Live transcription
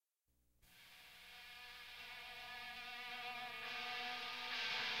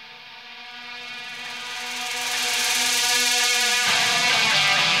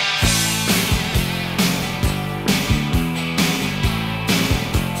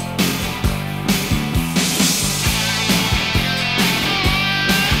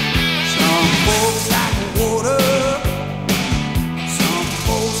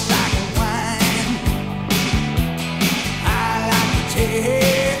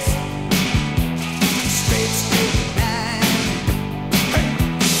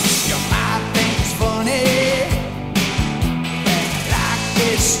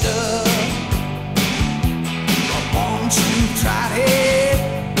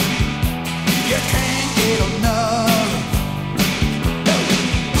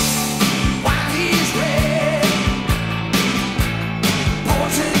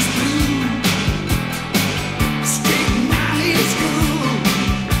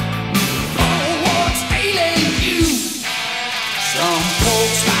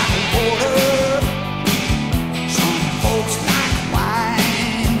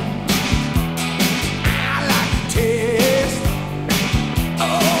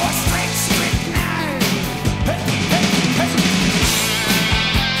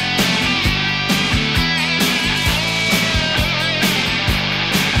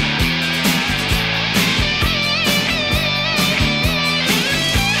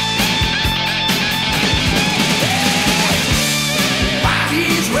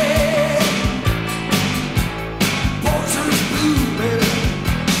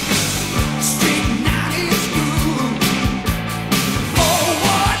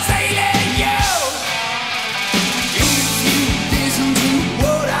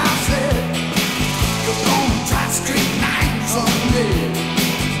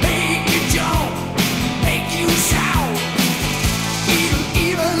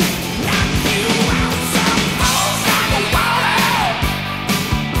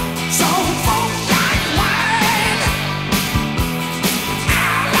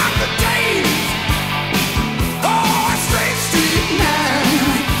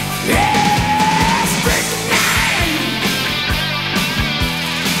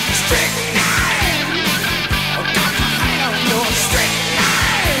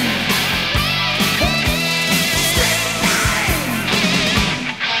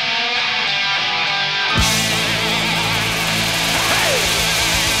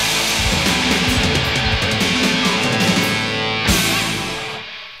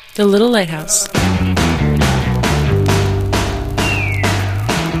The Little Lighthouse.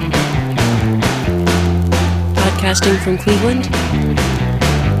 Podcasting from Cleveland.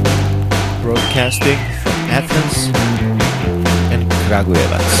 Broadcasting from Athens and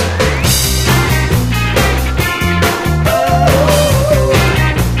Kragujevac.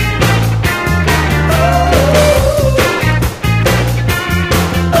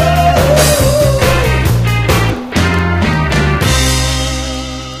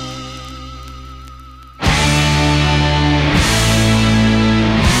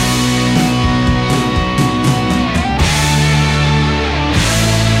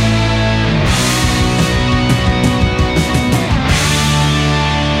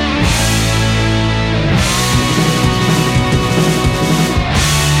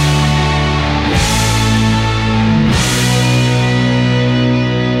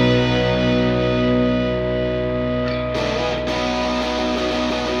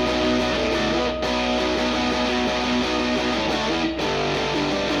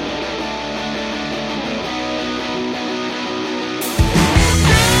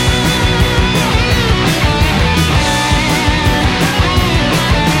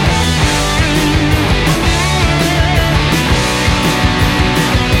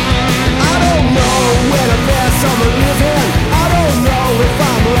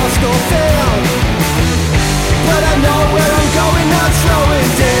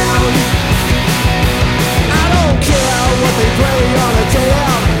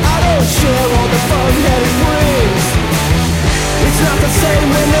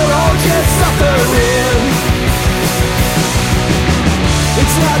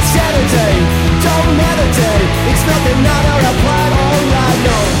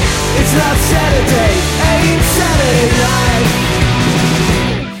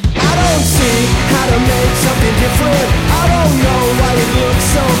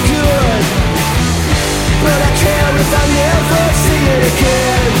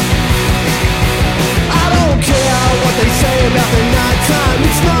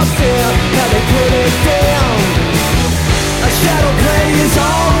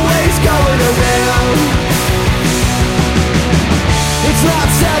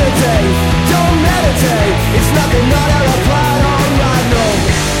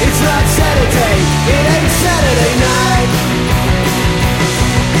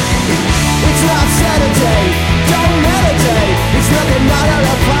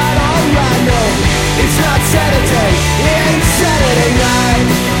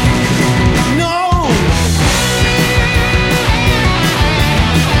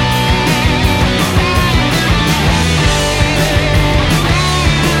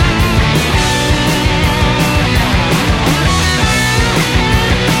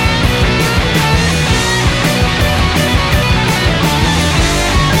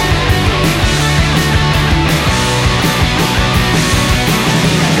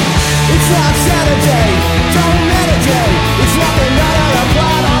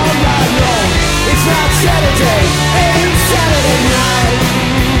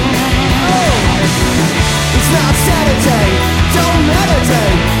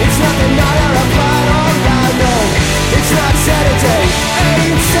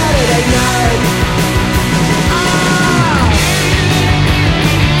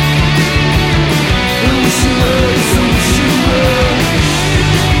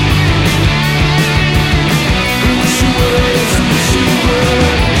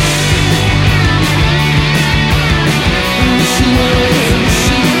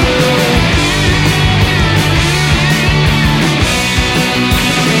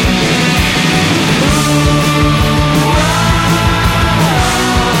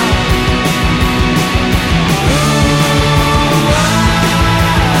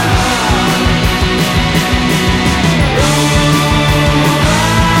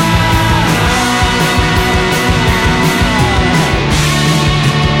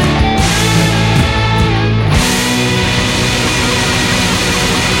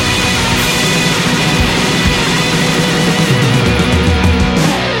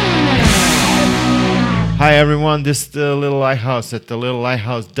 Hi everyone, this is The Little Lighthouse at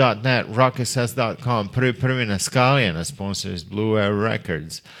thelittlelilighthouse.net, rockSS.com. Prvi na skali, and our sponsor is Blue Air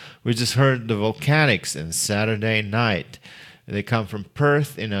Records. We just heard the Volcanics and Saturday Night. They come from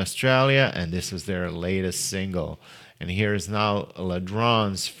Perth in Australia, and this was their latest single. And here is now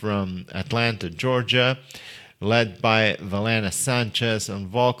Ladrons from Atlanta, Georgia, led by Valena Sanchez on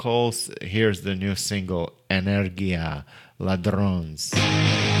vocals. Here's the new single, Energia, Ladrons.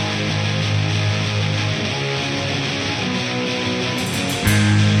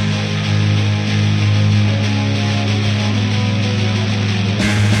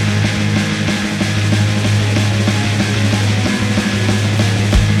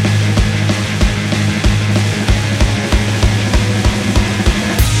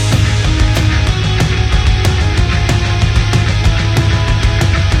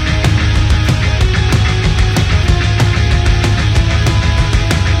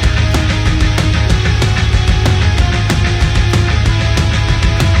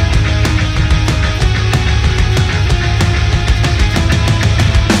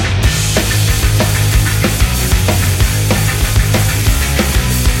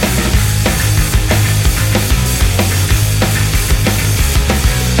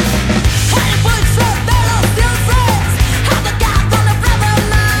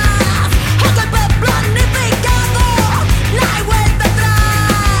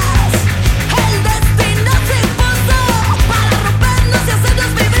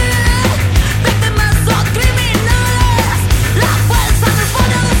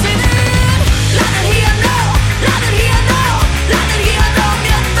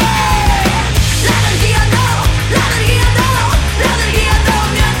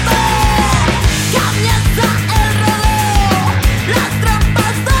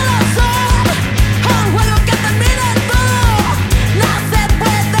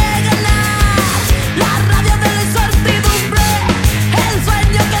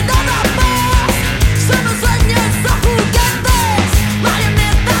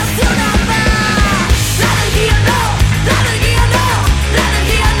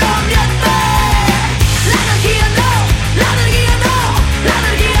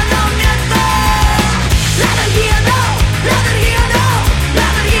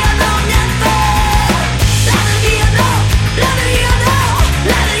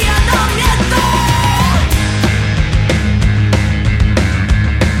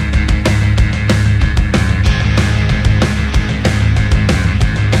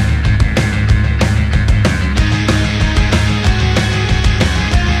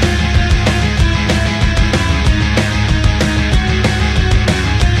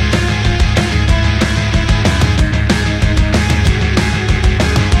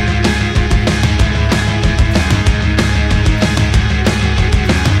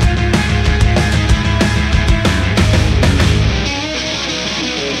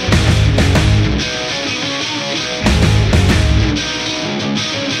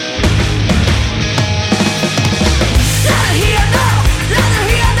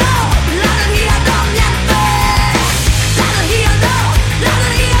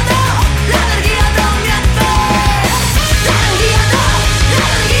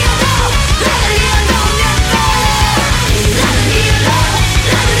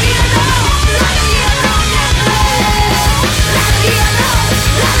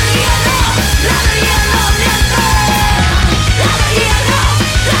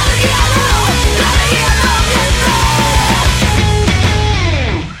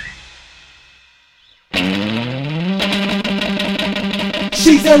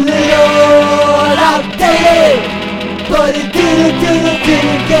 she's a little outdated, but it didn't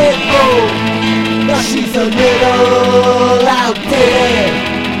get old. Now she's a little outdated,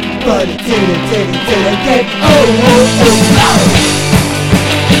 but it didn't get old.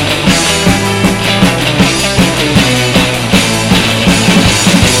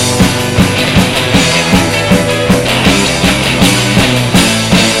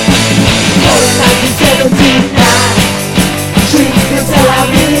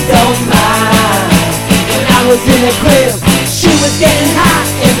 In the crib, she was getting hot,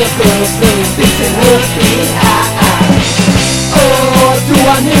 and the girls really beating her behind. Oh, do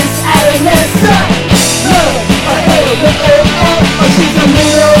I miss adolescent? She's a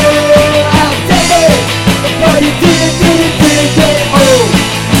little outdated, but it didn't get old.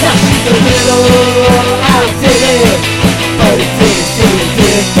 Now she's a little outdated, but it didn't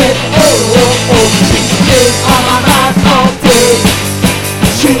get old. She's been on my mind all day.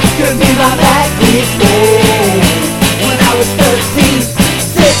 She could be my backbeat man. When I was 13,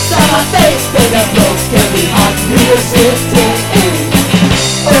 6 on my face, but that bloke can be hard to resist.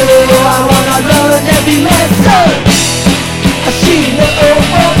 Oh,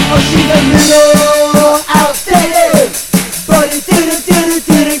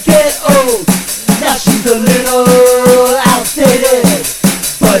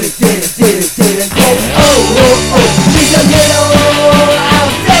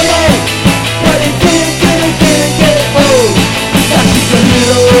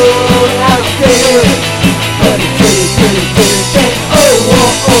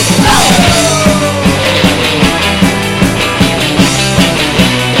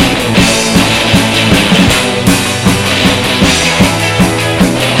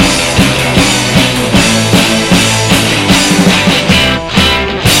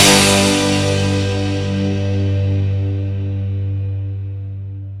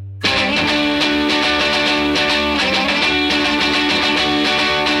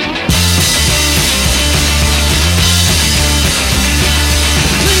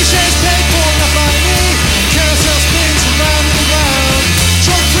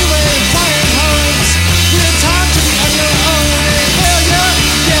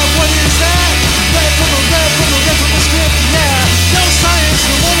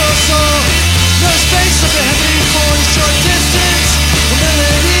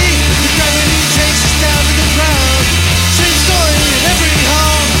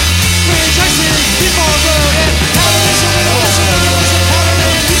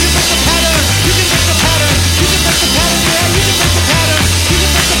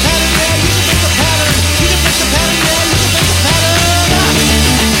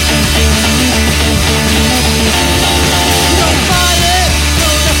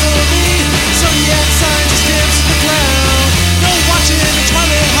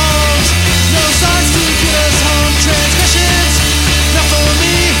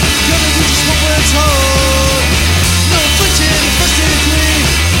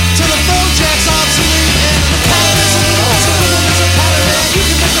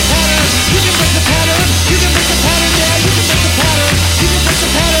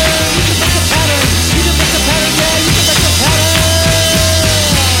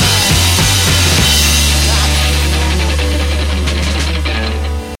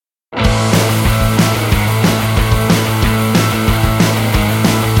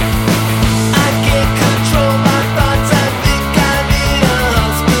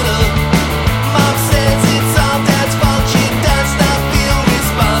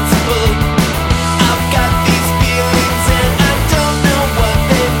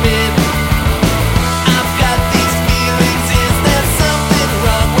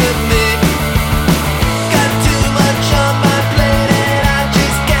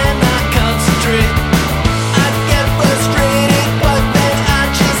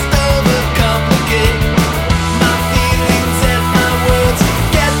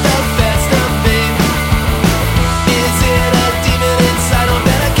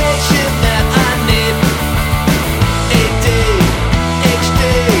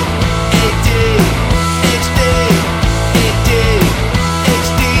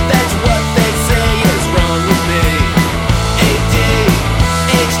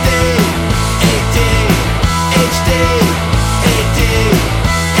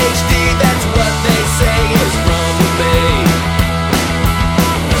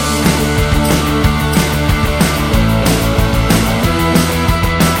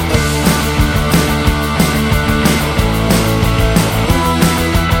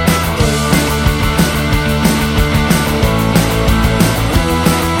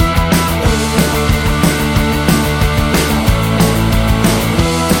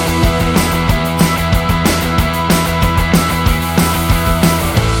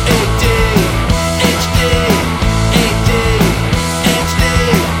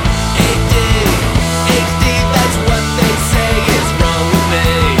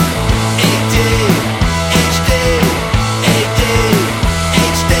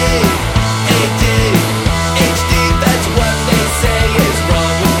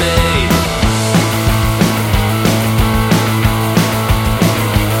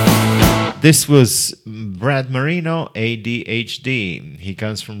 This was Brad Marino, ADHD. He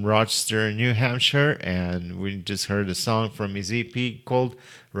comes from Rochester, New Hampshire, and we just heard a song from his EP called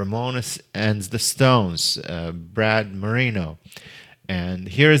Ramones and the Stones, Brad Marino. And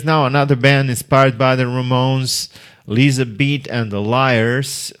here is now another band inspired by the Ramones, Lisa Beat and the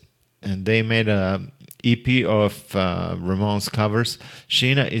Liars, and they made a EP of Ramones covers.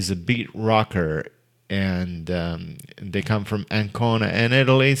 Sheena is a beat rocker, and they come from Ancona in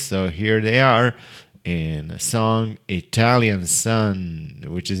Italy, so here they are in a song Italian Sun,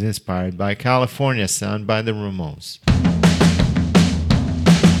 which is inspired by California Sun by the Ramones.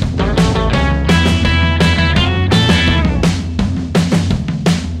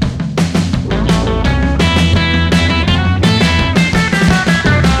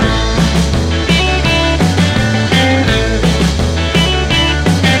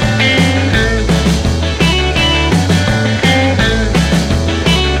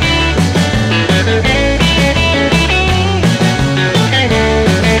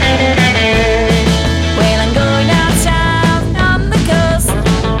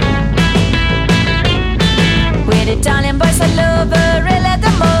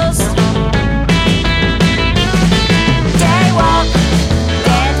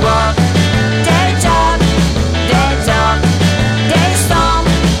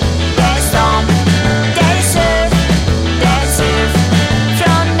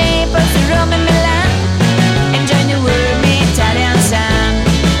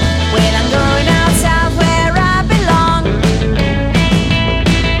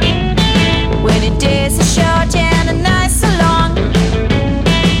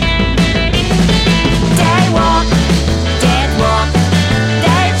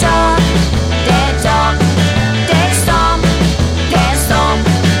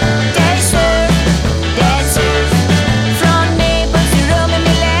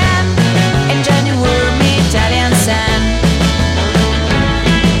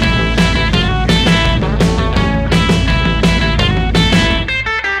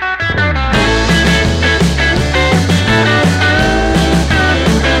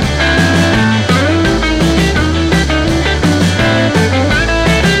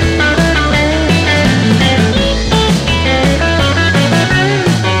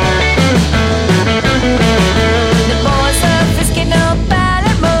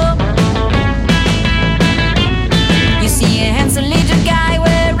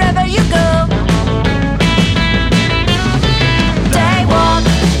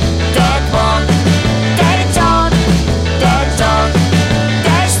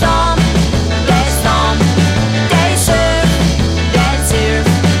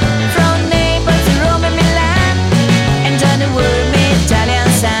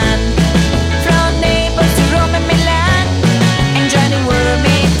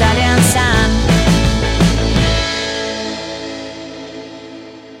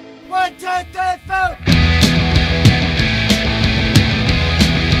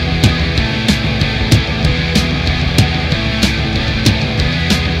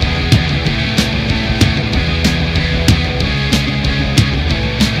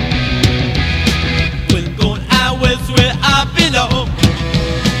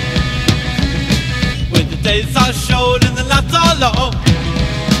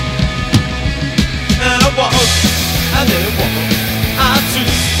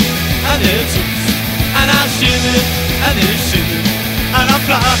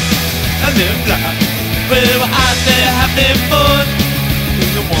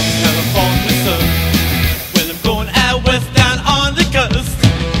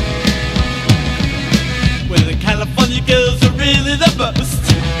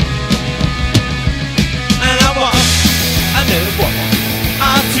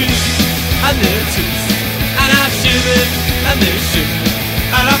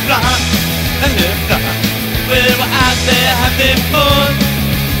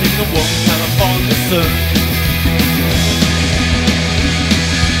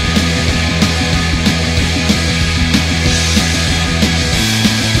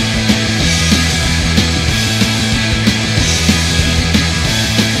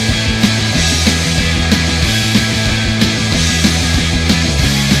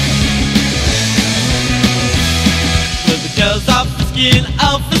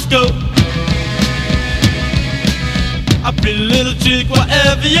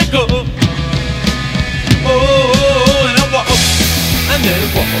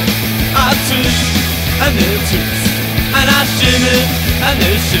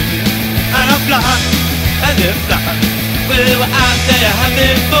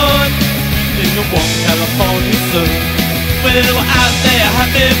 We were out there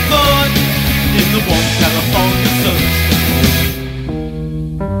having fun. the warm California sun.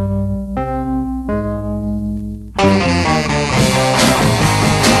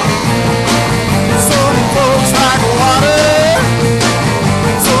 Some folks like water,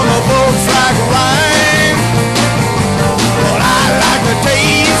 some folks like wine, but I like the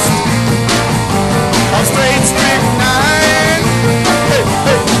taste of straight strychnine. Hey,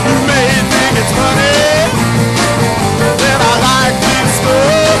 hey, you may think it's funny that I like this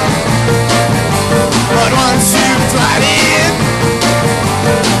stuff, but once you've tried it,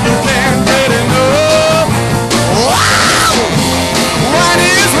 you can't get enough. Wow! What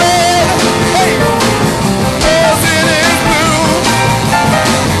is red? Hey! Poison is blue.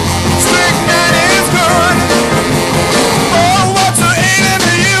 Strychnine is good. Oh, what's the alien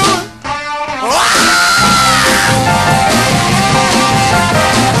to you?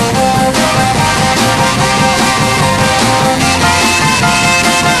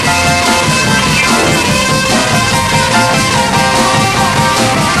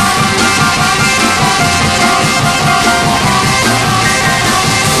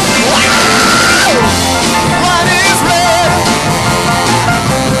 What is red?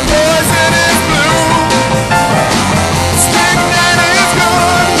 Poison is blue. Strychnine is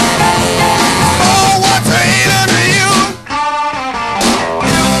good. Oh, what's the alien to you?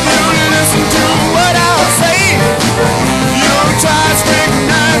 If you listen to what I'll say, you'll try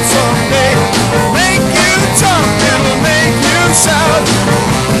strychnine someday. Make you jump, it'll make you shout.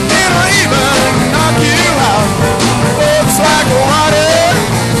 It'll even knock you out. Folks like water,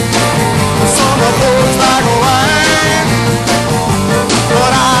 some of folks like wine,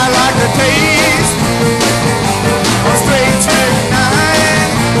 but I like the taste of straight strychnine.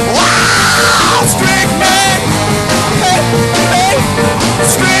 Wow, strychnine, hey, hey,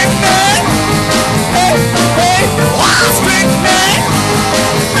 strychnine, hey, hey, wow, strychnine,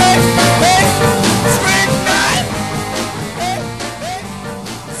 hey, hey, strychnine, hey, hey, strychnine.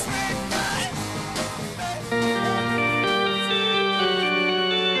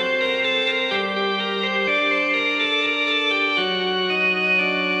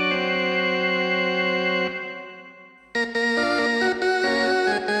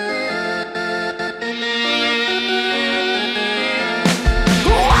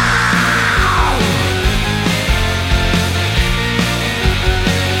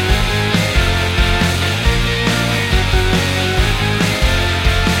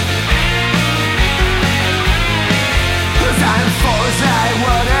 Sun falls like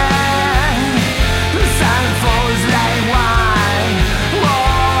water, the sun falls like wine.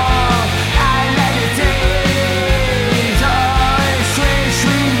 Whoa, I like the taste of sweet,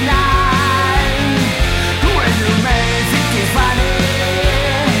 sweet night. When you may think it's funny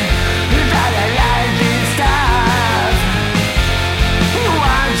that I like this stuff,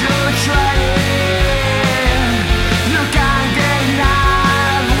 once you try it, you can't get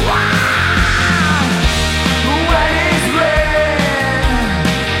enough. Wow! What is red?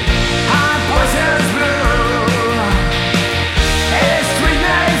 I'm poison's blue. It's sweet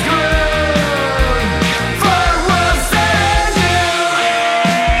and it's good for what's in you.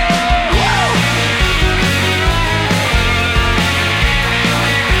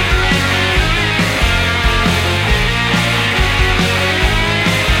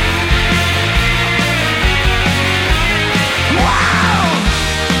 Wow!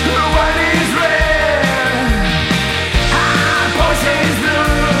 What is red? I'm poison's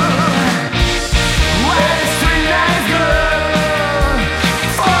blue. Well, sweet and it's good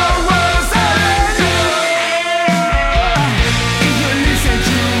for what's in you. If you listen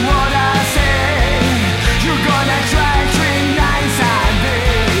to what I say, you're gonna try strychnine someday.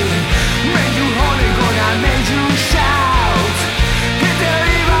 Make you holy, gonna make you shout. If they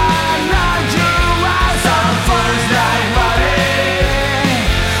even knock you out, some folks like water,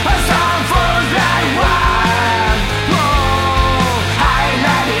 some folks like wine. Oh, I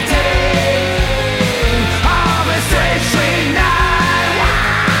like the taste of a straight strychnine.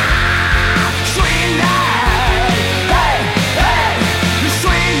 Wow, strychnine, hey, hey,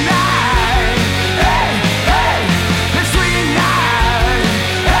 strychnine, hey, hey, strychnine,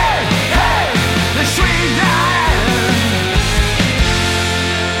 hey, hey, strychnine.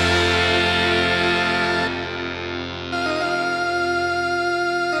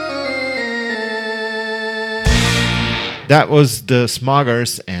 That was the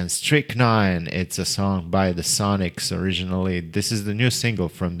Smoggers and Strychnine. It's a song by the Sonics originally. This is the new single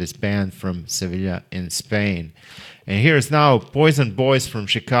from this band from Sevilla in Spain. And here's now Poison Boys from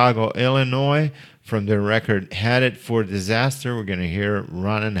Chicago, Illinois. From their record Headed for Disaster, we're going to hear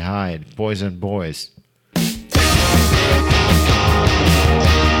Run and Hide, Poison Boys.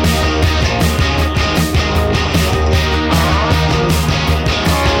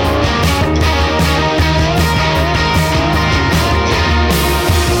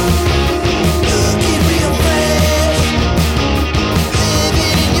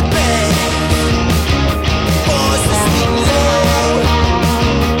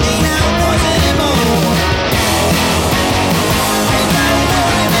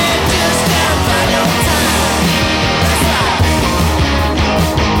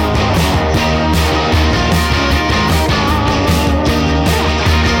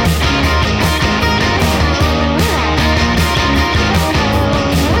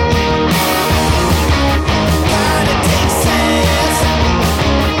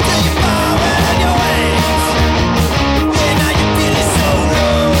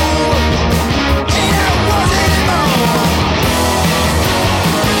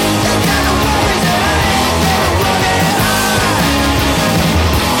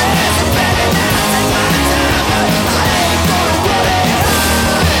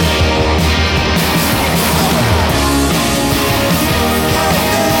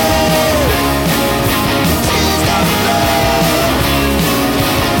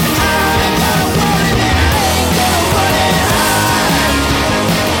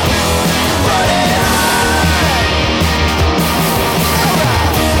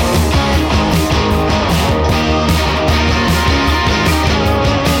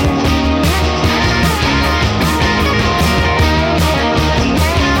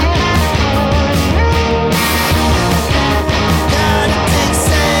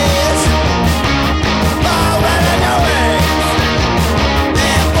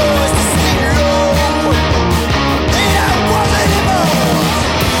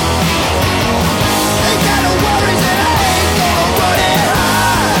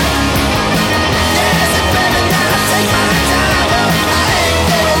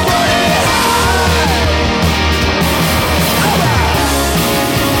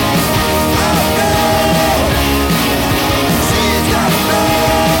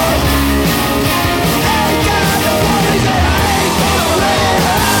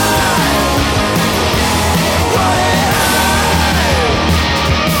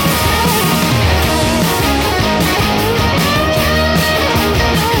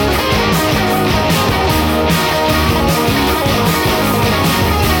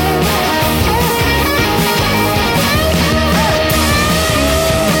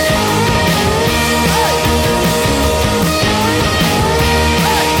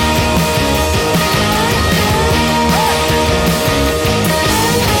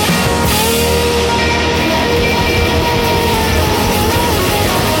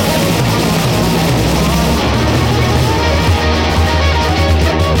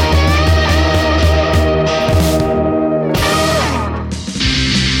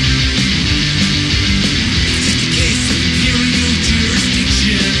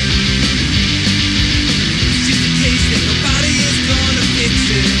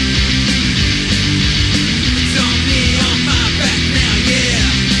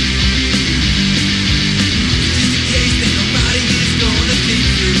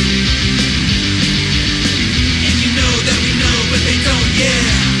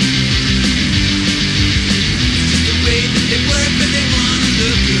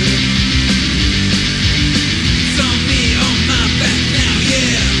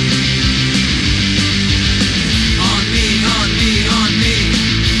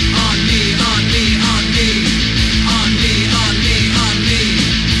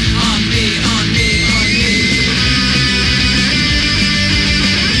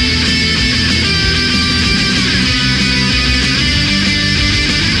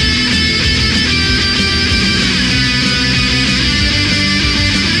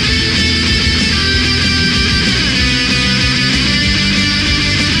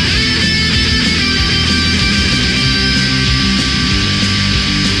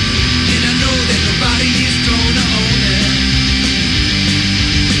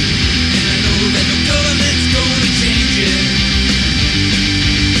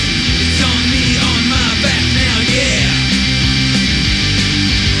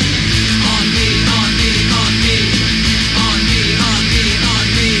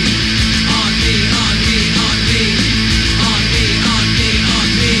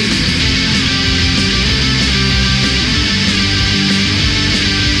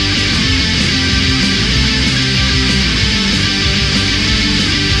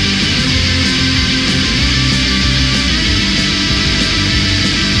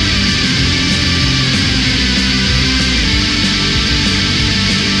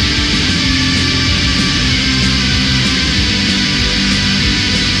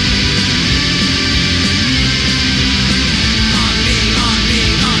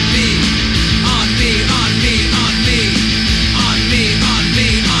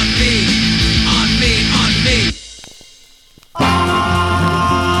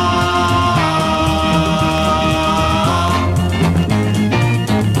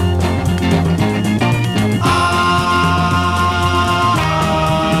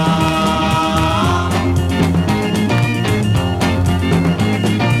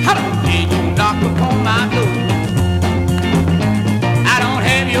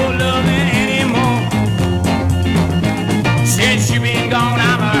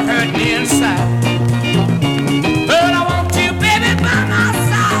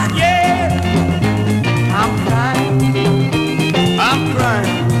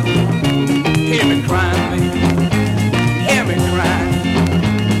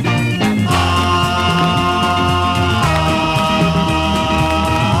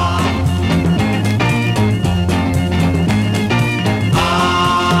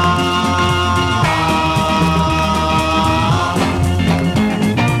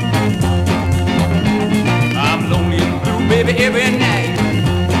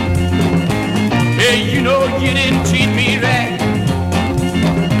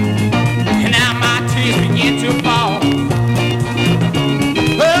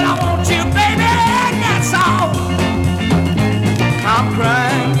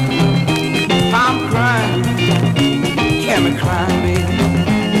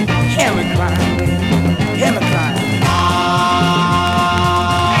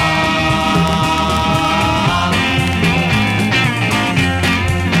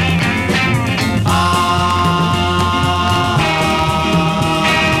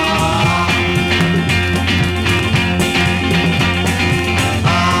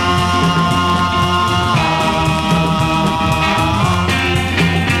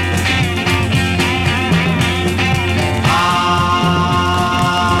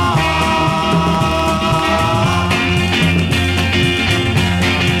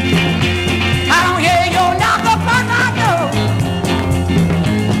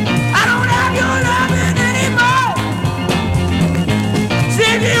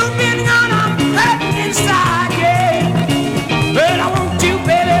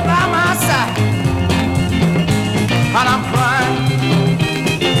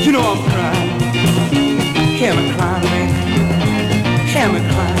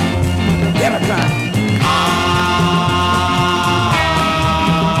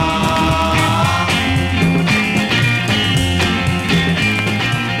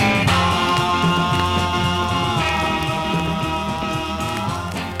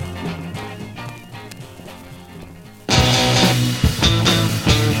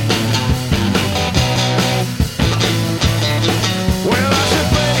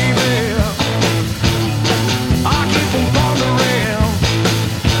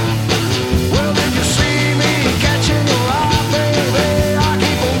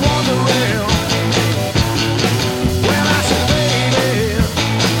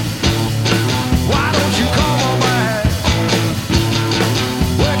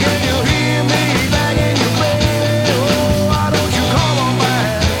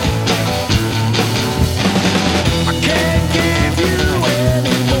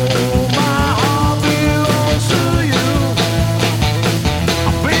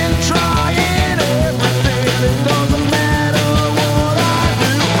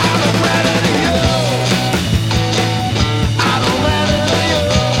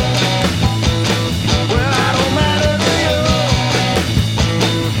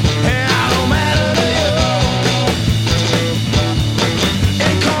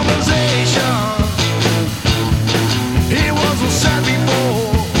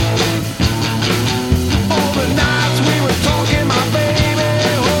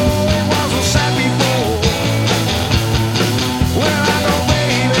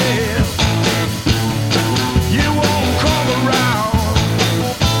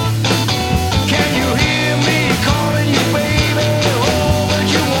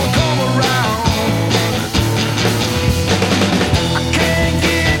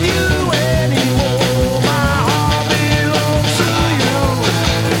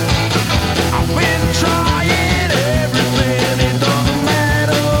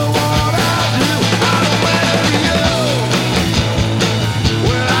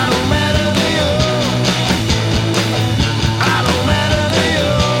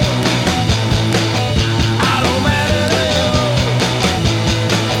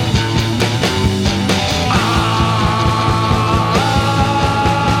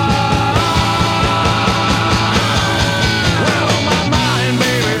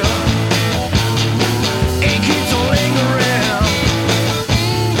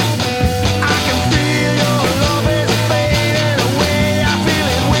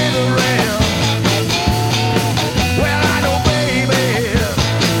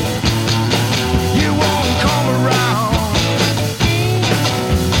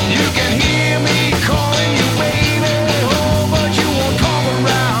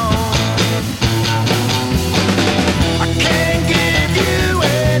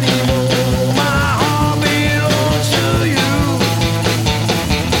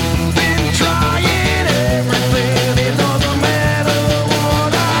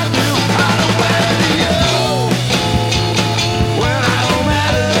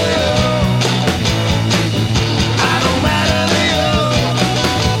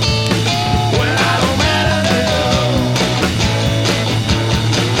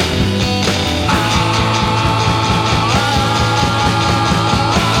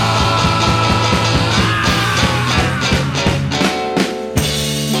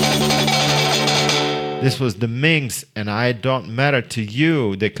 this was the Minks and I Don't Matter to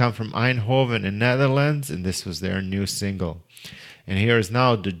You. They come from Eindhoven in Netherlands, and this was their new single. And here is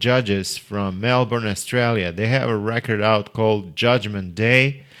now the Judges from Melbourne, Australia. They have a record out called Judgment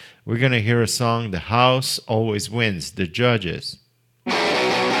Day. We're going to hear a song, The House Always Wins, The Judges.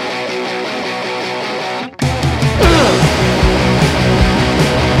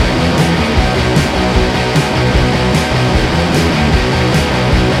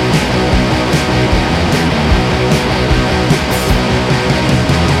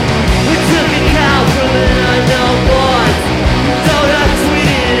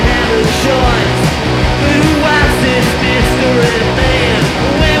 Man,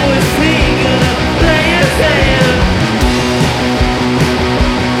 when was he gonna play his hand?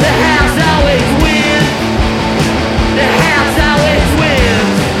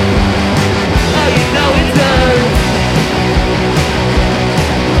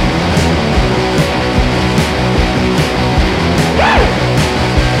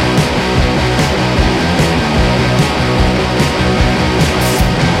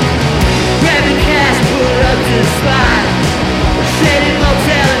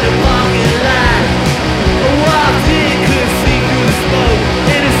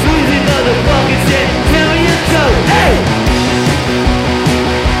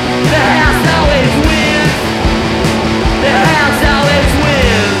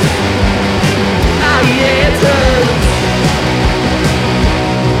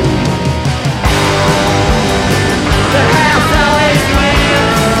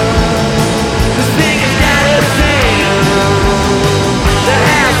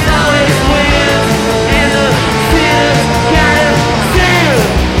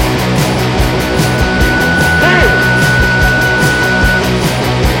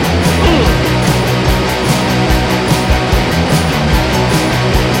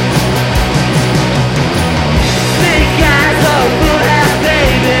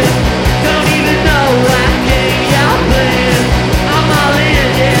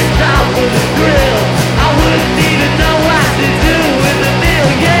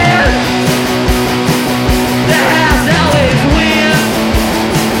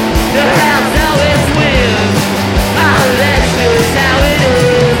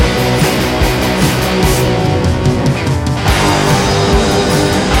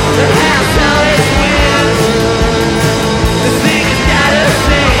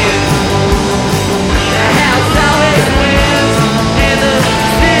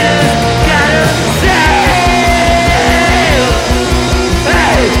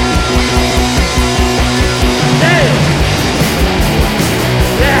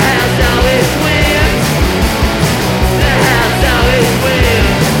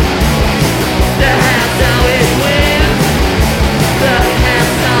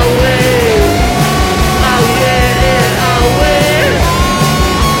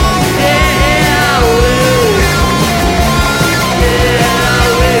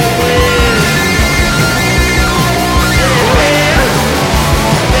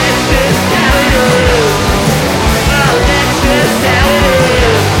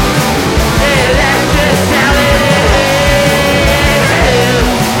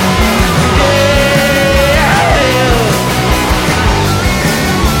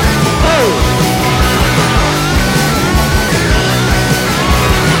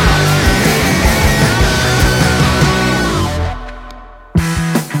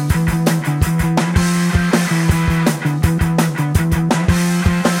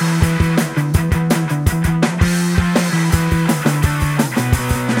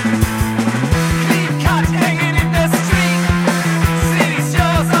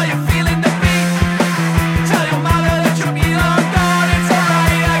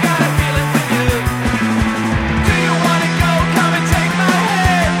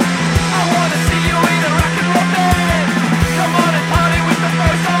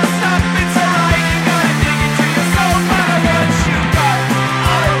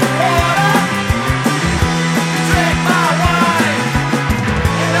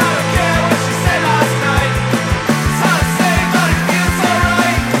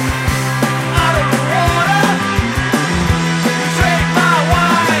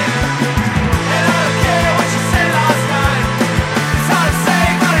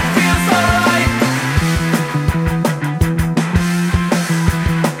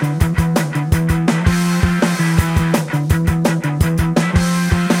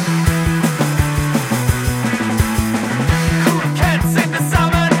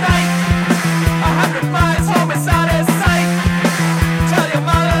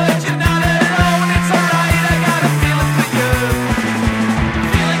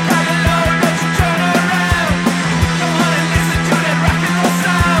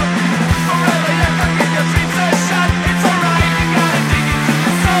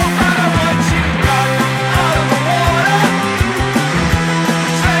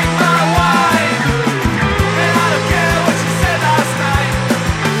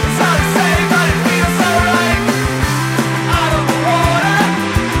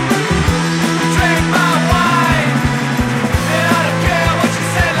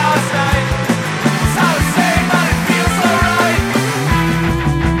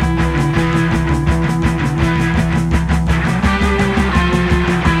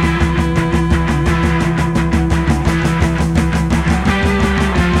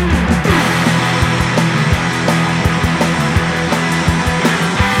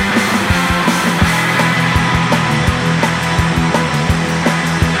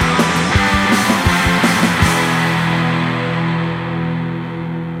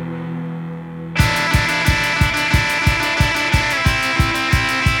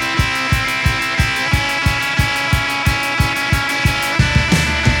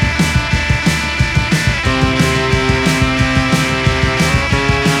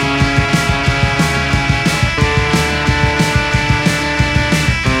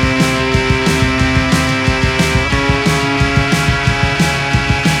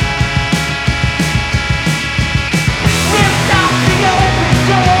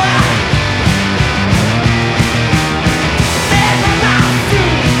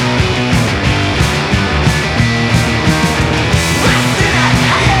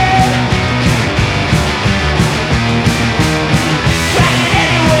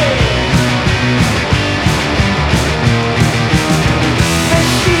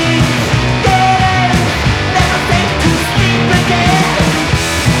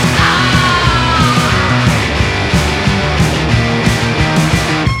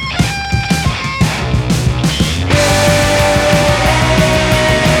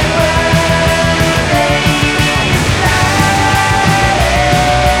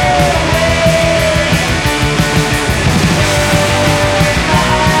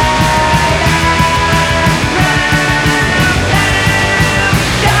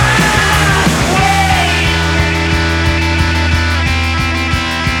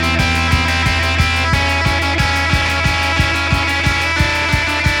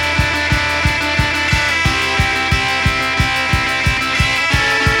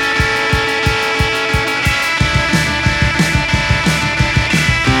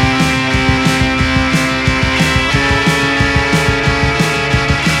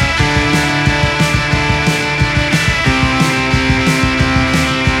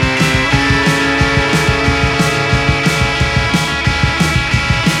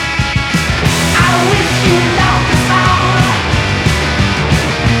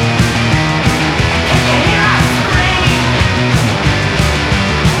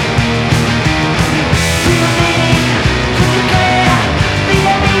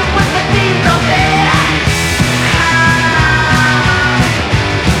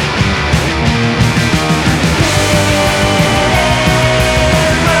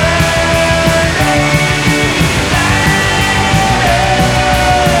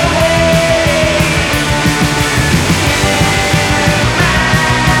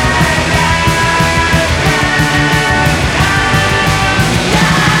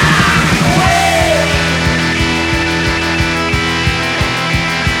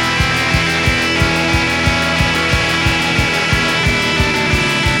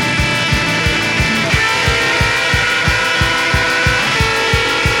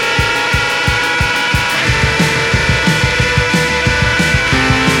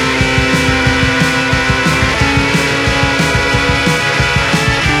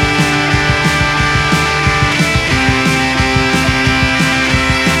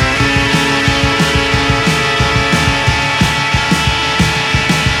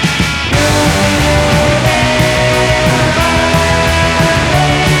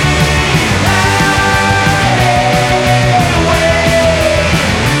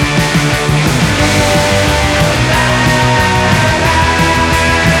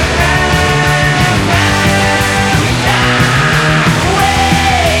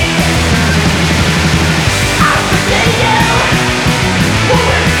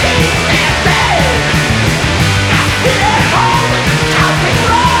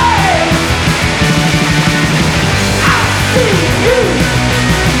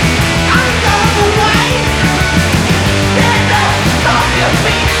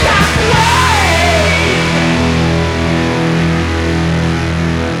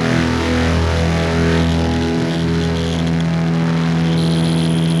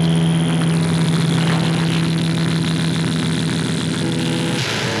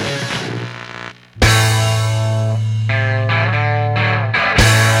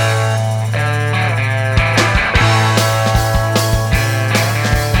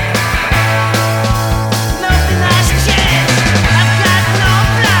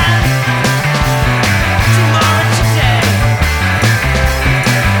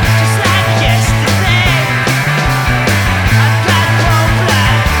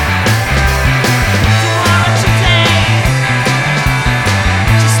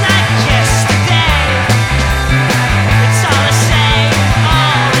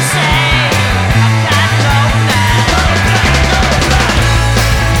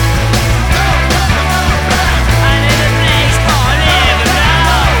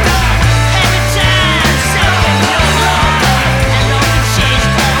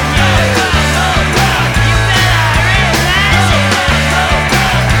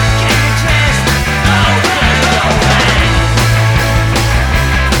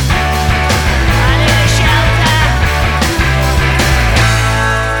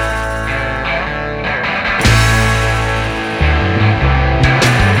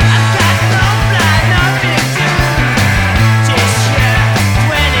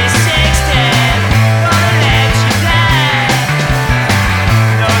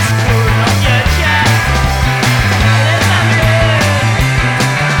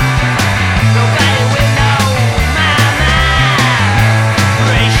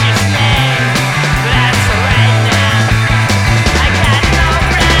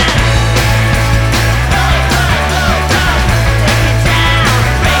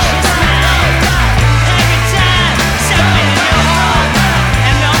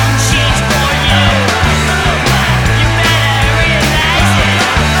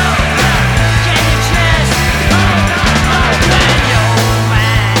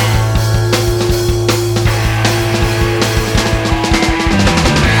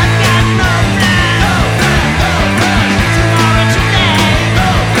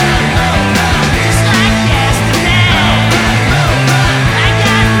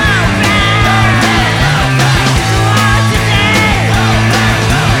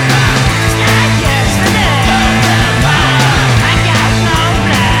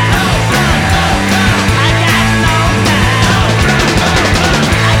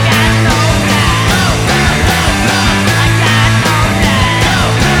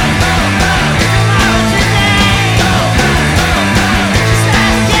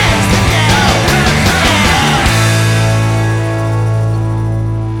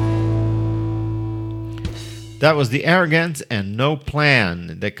 That was The Arrogance and No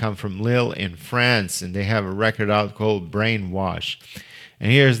Plan. They come from Lille in France, and they have a record out called Brainwash.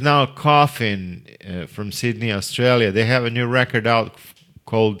 And here's now Coffin from Sydney, Australia. They have a new record out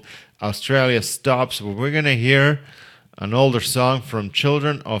called Australia Stops. But we're going to hear an older song from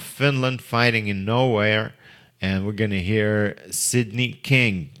Children of Finland, Fighting in Nowhere. And we're going to hear Sydney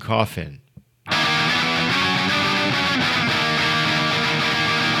King, Coffin.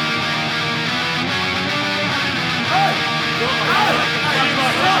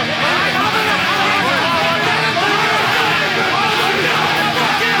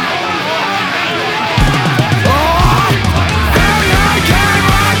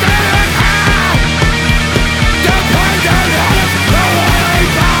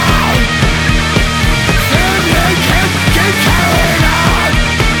 Keep carrying on.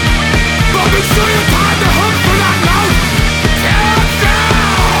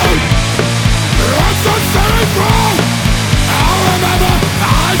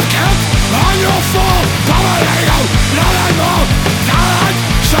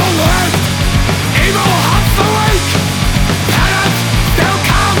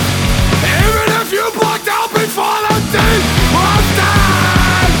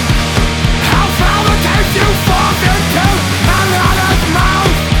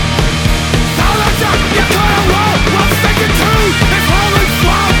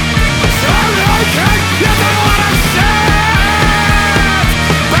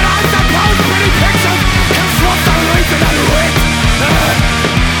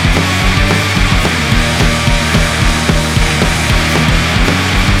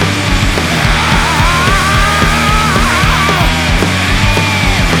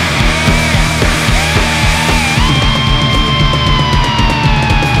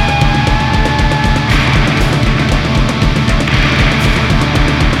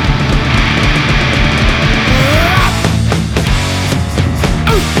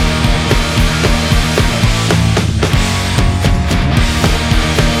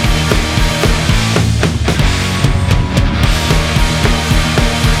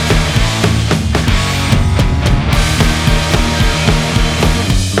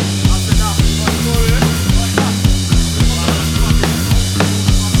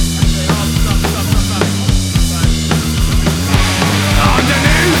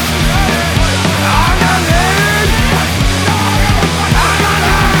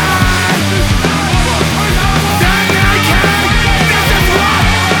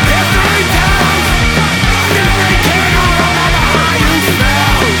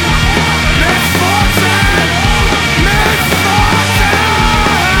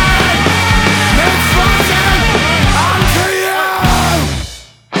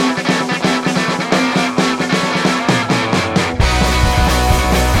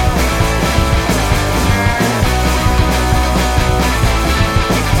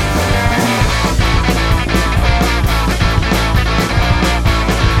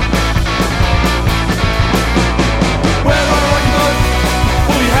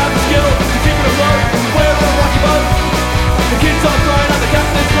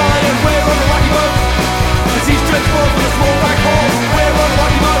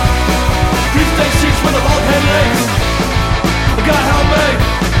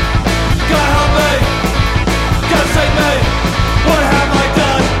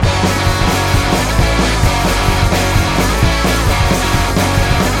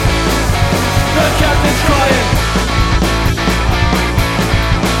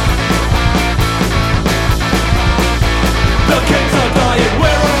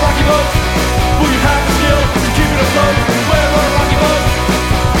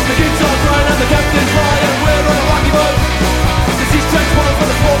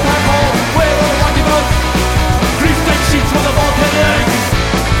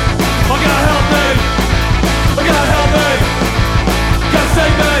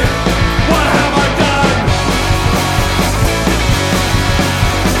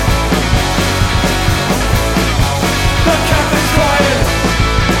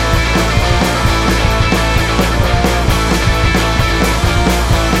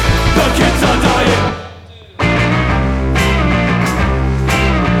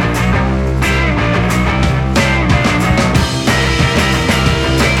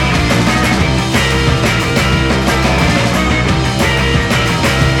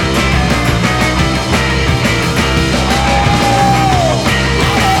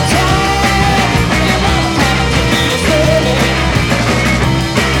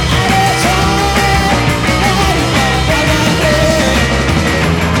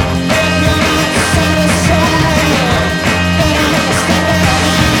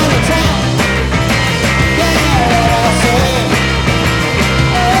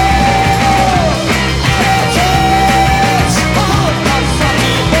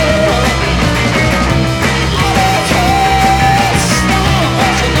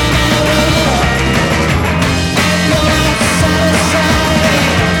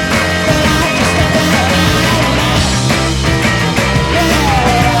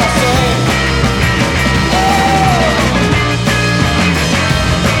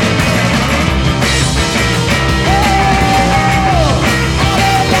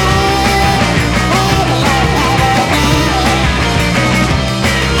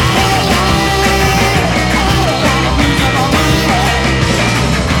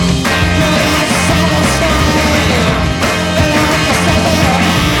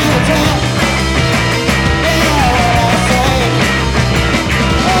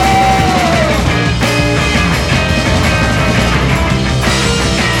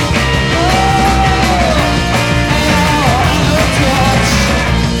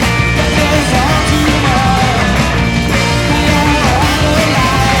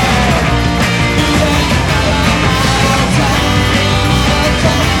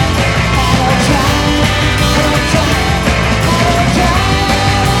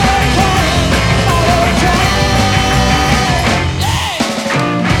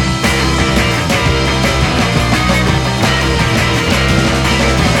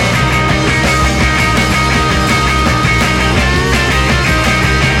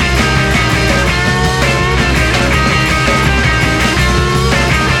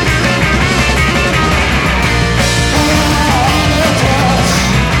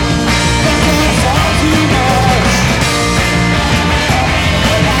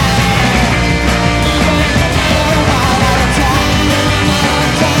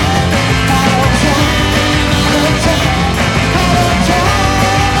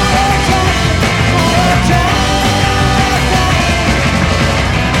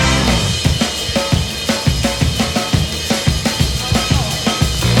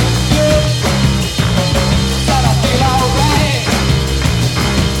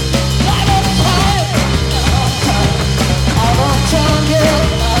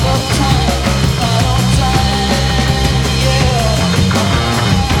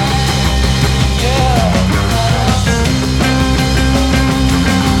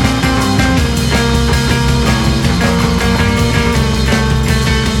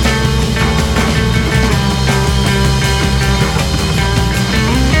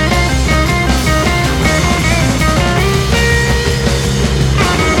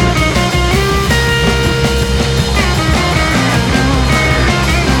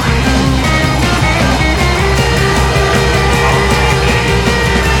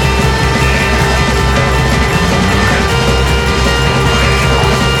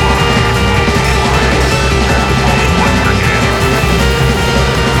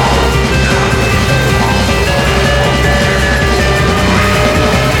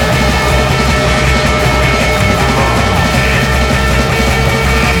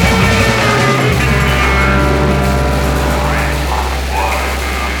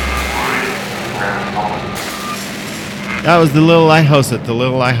 That was the Little Lighthouse at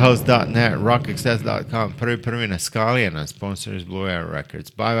thelittlelighthouse.net, rockaccess.com. Prvi na skali, and our sponsor is Blue Air Records.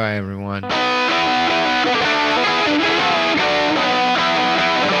 Bye bye, everyone.